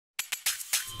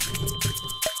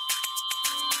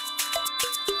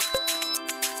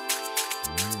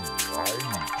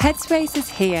Headspace is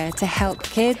here to help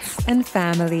kids and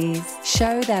families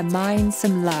show their minds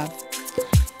some love.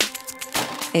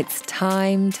 It's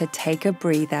time to take a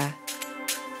breather.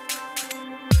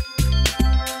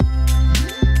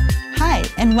 Hi,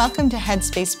 and welcome to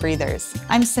Headspace Breathers.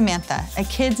 I'm Samantha, a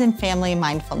kids and family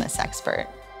mindfulness expert.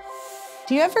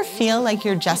 Do you ever feel like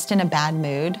you're just in a bad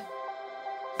mood?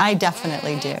 I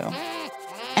definitely do.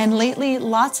 And lately,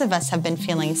 lots of us have been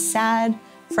feeling sad,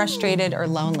 frustrated, or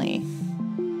lonely.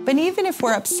 But even if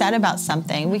we're upset about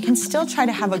something, we can still try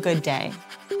to have a good day.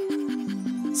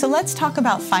 So let's talk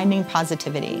about finding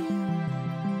positivity.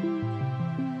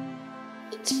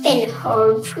 It's been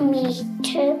hard for me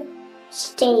to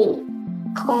stay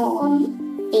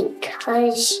calm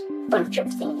because a bunch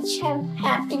of things have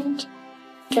happened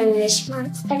during this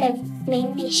month that have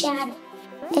made me sad.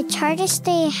 It's hard to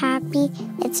stay happy.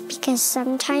 It's because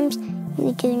sometimes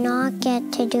you do not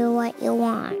get to do what you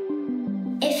want.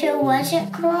 If it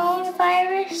wasn't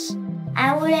coronavirus,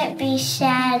 I wouldn't be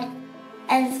sad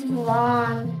as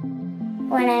long.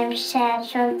 When I'm sad,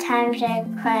 sometimes I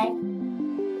cry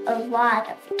a lot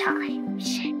of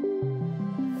times.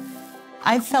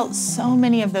 I've felt so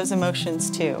many of those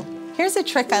emotions too. Here's a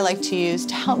trick I like to use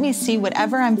to help me see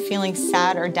whatever I'm feeling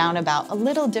sad or down about a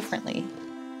little differently.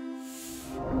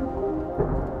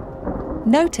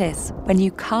 Notice when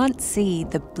you can't see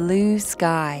the blue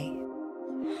sky.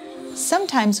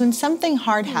 Sometimes when something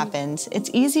hard happens, it's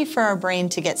easy for our brain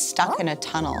to get stuck in a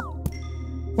tunnel.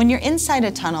 When you're inside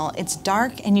a tunnel, it's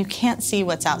dark and you can't see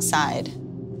what's outside.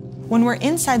 When we're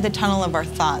inside the tunnel of our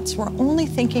thoughts, we're only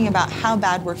thinking about how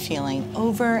bad we're feeling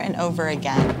over and over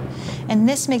again. And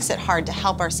this makes it hard to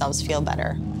help ourselves feel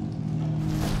better.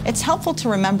 It's helpful to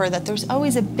remember that there's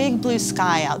always a big blue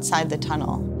sky outside the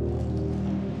tunnel.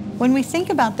 When we think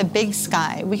about the big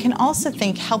sky, we can also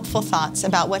think helpful thoughts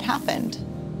about what happened.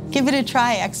 Give it a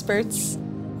try, experts.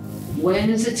 When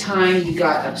is the time you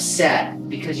got upset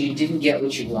because you didn't get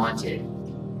what you wanted?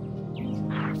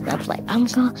 I was like, I'm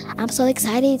so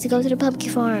excited to go to the pumpkin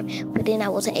farm, but then I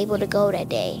wasn't able to go that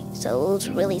day, so it was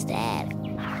really sad.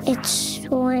 It's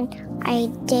when I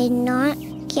did not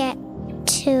get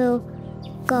to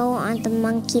go on the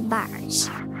monkey bars.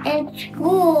 In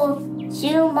school,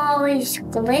 Zoom always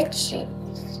glitches,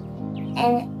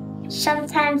 and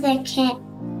sometimes I can't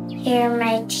hear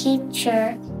my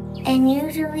teacher, and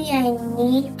usually I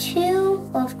need to.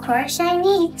 Of course I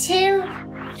need to.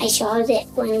 I saw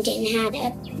that London had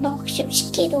a box of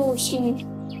Skittles,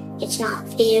 and it's not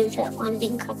fair that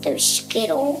London got those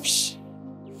Skittles.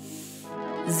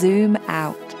 Zoom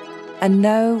out and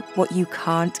know what you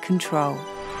can't control.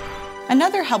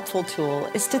 Another helpful tool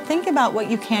is to think about what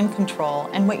you can control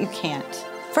and what you can't.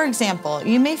 For example,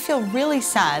 you may feel really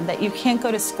sad that you can't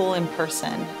go to school in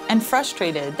person and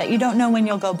frustrated that you don't know when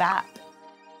you'll go back.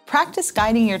 Practice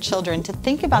guiding your children to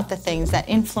think about the things that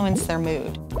influence their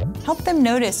mood. Help them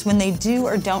notice when they do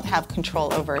or don't have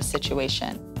control over a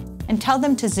situation. And tell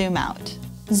them to zoom out.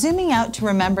 Zooming out to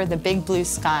remember the big blue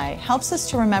sky helps us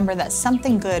to remember that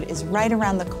something good is right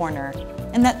around the corner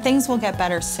and that things will get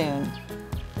better soon.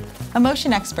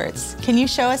 Emotion experts, can you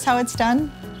show us how it's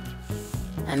done?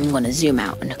 I'm going to zoom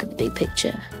out and look at the big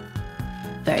picture.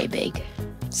 Very big.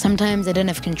 Sometimes I don't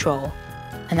have control,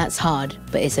 and that's hard,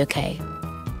 but it's okay.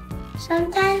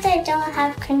 Sometimes I don't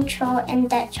have control, and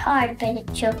that's hard, but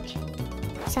it's okay.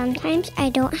 Sometimes I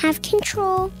don't have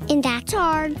control, and that's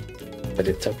hard. But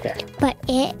it's okay. But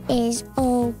it is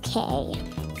okay.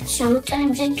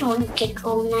 Sometimes I don't have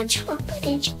control, and that's hard, but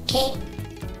it's okay.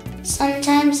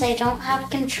 Sometimes I don't have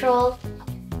control,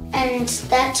 and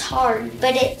that's hard,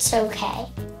 but it's okay.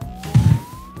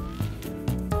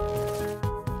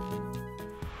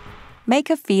 Make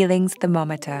a feelings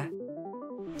thermometer.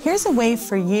 Here's a way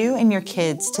for you and your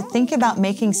kids to think about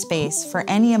making space for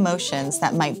any emotions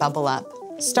that might bubble up.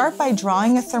 Start by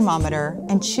drawing a thermometer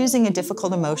and choosing a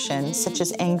difficult emotion, such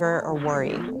as anger or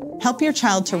worry. Help your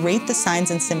child to rate the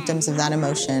signs and symptoms of that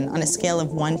emotion on a scale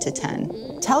of 1 to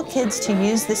 10. Tell kids to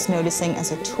use this noticing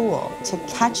as a tool to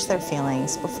catch their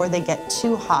feelings before they get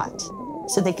too hot,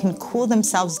 so they can cool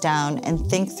themselves down and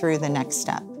think through the next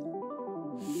step.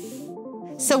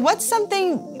 So what's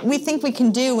something we think we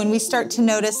can do when we start to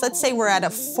notice, let's say we're at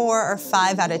a 4 or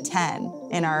 5 out of 10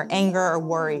 in our anger or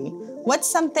worry. What's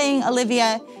something,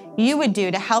 Olivia, you would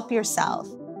do to help yourself?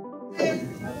 I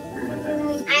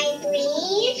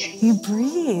breathe. You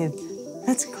breathe.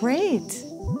 That's great.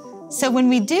 So when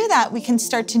we do that, we can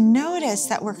start to notice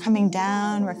that we're coming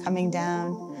down, we're coming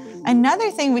down. Another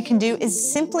thing we can do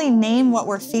is simply name what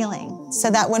we're feeling,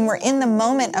 so that when we're in the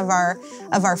moment of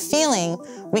our feeling,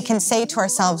 we can say to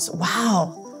ourselves,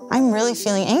 wow, I'm really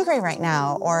feeling angry right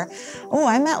now, or, oh,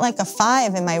 I'm at like a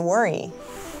 5 in my worry.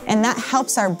 And that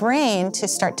helps our brain to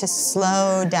start to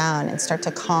slow down and start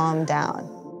to calm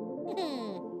down.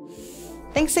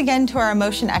 Thanks again to our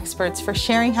emotion experts for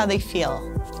sharing how they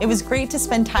feel. It was great to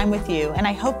spend time with you, and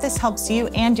I hope this helps you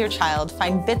and your child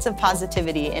find bits of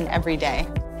positivity in every day.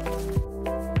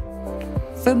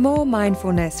 For more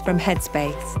mindfulness from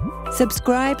Headspace,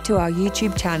 subscribe to our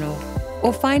YouTube channel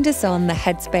or find us on the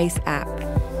Headspace app.